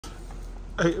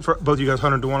Hey, for both of you guys,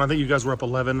 100-1. I think you guys were up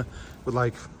 11 with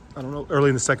like, I don't know, early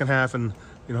in the second half, and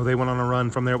they went on a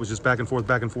run from there. It was just back and forth,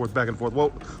 back and forth, back and forth.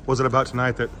 What was it about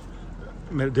tonight that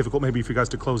made it difficult maybe for you guys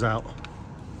to close out?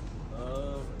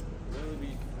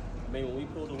 Really, I mean, when we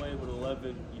pulled away with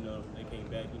 11, they came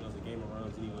back. It's a game of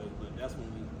runs anyway. But that's when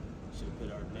we should have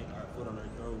put our foot on our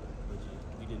throat. But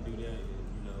we didn't do that.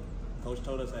 And Coach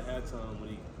told us at halftime when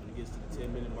it gets to the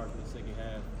 10-minute mark in the second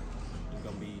half, it's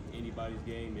gonna be anybody's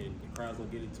game, and the crowd's gonna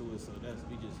get into it. So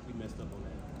we messed up on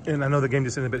that. And I know the game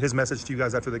just ended, but his message to you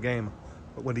guys after the game,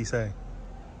 what did he say?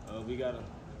 We gotta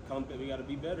we gotta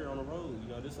be better on the road.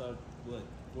 This is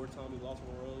fourth time we lost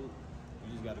on the road.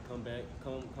 We just gotta come back,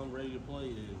 come ready to play,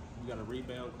 and we gotta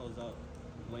rebound, close out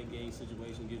late game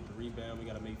situation, get the rebound. We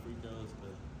gotta make free throws,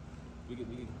 but we can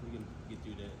get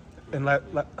through that.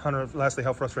 And Hunter, lastly,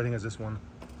 how frustrating is this one?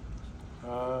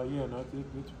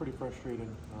 It's pretty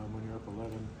frustrating when you're up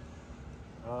 11.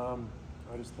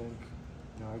 I just think,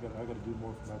 I got to do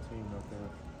more for my team out there.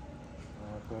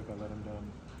 I feel like I let them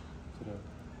down today.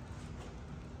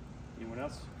 Anyone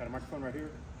else? Got a microphone right here.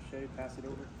 Shay, pass it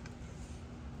over.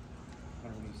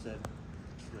 When you said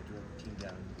let your team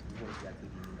down, what exactly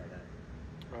do you mean by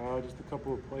that? Just a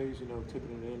couple of plays,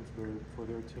 tipping it in for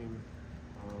their team.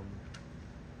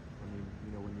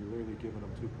 When you're literally giving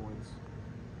them 2 points.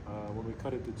 When we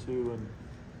cut it to 2 and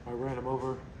I ran him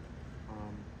over,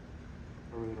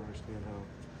 I really don't understand how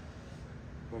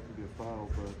that could be a foul,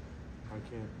 but I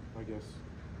can't, I guess,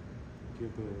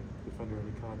 give the defender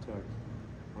any contact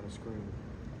on a screen.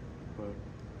 But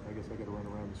I guess I got to run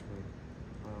around the screen.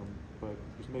 But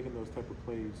just making those type of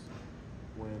plays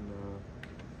when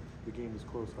the game is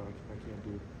close, I can't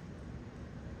do.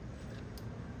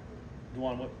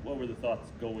 Duan, what were the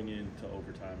thoughts going into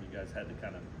overtime? You guys had to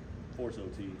kind of force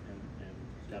OT and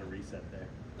got a reset there.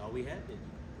 No, we had to.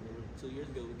 2 years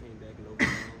ago we came back in overtime.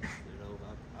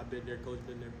 I've been there, coach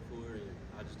been there before, and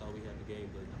I just thought we had the game.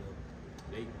 But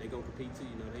they gonna compete too.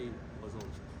 They was on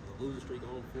a losing streak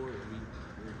on 4, and we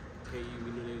KU.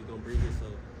 We knew they was gonna bring it, so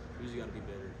we just got to be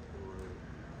better.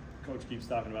 Coach keeps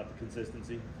talking about the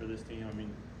consistency for this team. I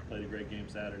mean, played a great game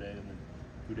Saturday, and then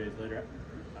 2 days later,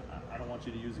 I don't want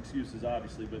you to use excuses,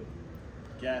 obviously, but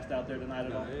gassed out there tonight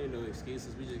at all? There ain't no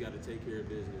excuses. We just got to take care of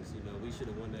business. We should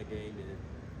have won that game, and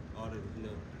all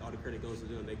the credit goes to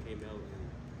them. They came out and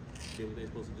did what they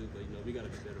supposed to do, but we got to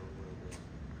be better on the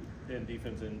road. And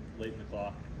defense in late in the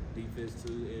clock. Defense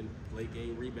too, and late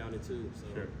game rebounding too. So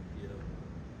sure.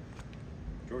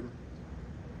 Jordan.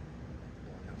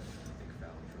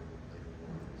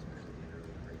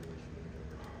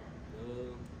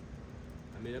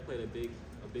 They played a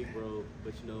big role,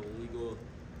 but when we go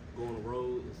on the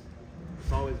road,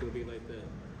 it's always going to be like that.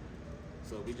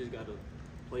 So we just got to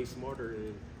play smarter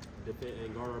and defend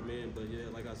and guard our man. But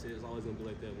like I said, it's always going to be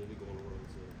like that when we go on the road.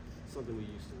 So it's something we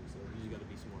used to. So we just got to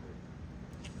be smarter.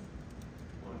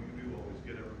 Well, you do always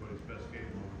get everybody's best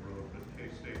game on the road, but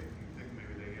K-State, you think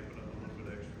maybe they give it up a little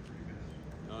bit extra for you guys?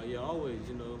 Always.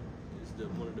 It's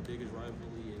one of the biggest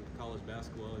rivalry in college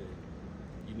basketball. And,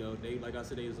 they, like I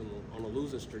said, they was on a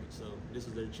losing streak, so this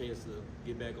is their chance to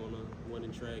get back on a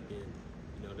winning track,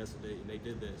 and that's what they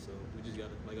did that. So we just got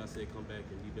to, like I said, come back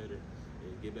and be better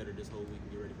and get better this whole week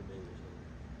and get ready for Baylor. So.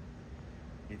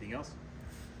 Anything else?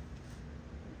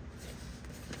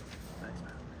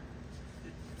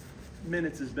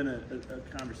 Minutes has been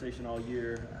a conversation all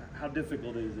year. How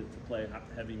difficult is it to play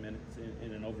heavy minutes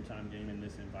in an overtime game in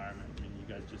this environment? I mean,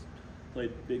 you guys just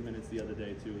played big minutes the other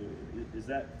day too. Is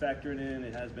that factoring in?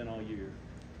 It has been all year.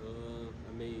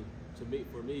 For me,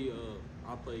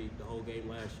 I played the whole game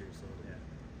last year, so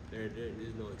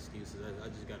there's no excuses. I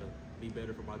just got to be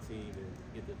better for my team and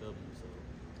get the W. So.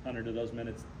 Hunter, do those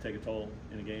minutes take a toll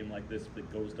in a game like this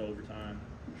that goes to overtime,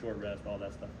 short rest, all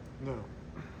that stuff? No.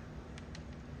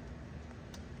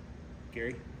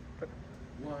 Gary?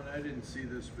 One, I didn't see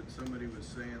this, but somebody was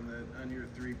saying that on your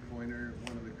three-pointer,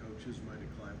 one of the coaches might have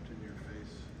clapped in your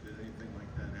face. Did anything like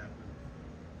that happen?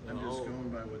 I'm just going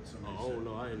by what somebody said.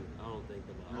 No, I don't think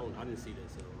about it. I didn't see that,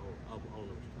 so I don't know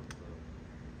what you're talking about.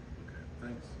 Okay,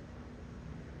 thanks.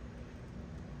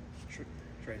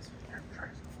 Trace.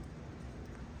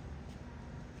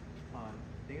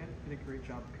 They did a great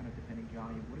job kind of defending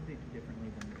Johnny. What did they do differently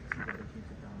than some of the other teams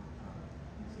have done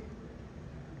in this game?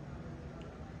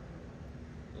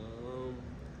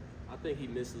 I think he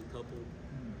missed a couple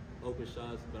open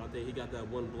shots, but I think he got that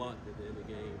one block at the end of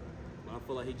the game. But I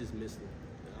feel like he just missed it.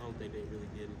 I don't think they really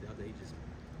did anything. I think he just,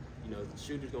 the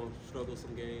shooter's gonna struggle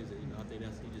some games, and I think he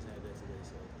just had that today.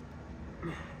 So.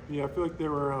 Yeah, I feel like they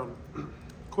were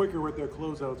quicker with their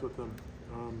closeouts with them.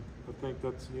 I think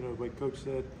that's like Coach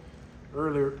said,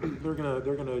 earlier, they're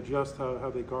gonna adjust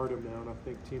how they guard him now, and I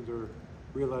think teams are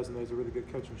realizing that he's a really good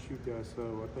catch and shoot guy.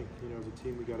 So I think, you know, as a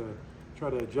team we gotta try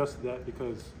to adjust to that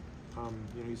because you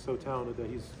know, he's so talented that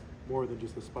he's more than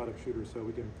just a spot-up shooter. So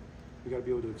we gotta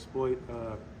be able to exploit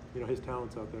you know, his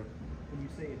talents out there. When you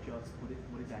say adjust,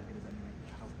 what exactly does that mean?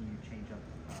 Like, how can you change up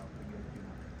what you guys do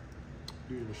now?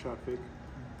 Using a shot fake.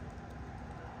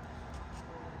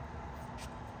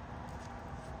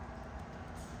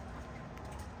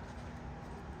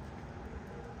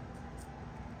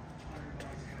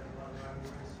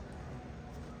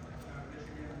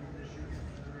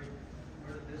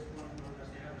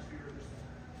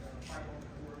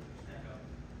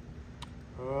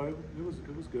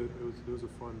 It was good. It was a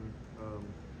fun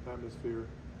atmosphere.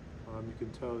 You can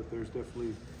tell that there's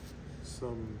definitely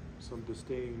some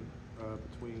disdain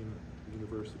between the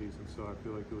universities, and so I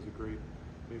feel like it was a great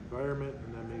environment,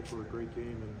 and that made for a great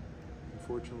game. And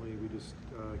unfortunately, we just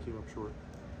came up short.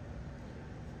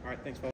 All right, thanks, folks.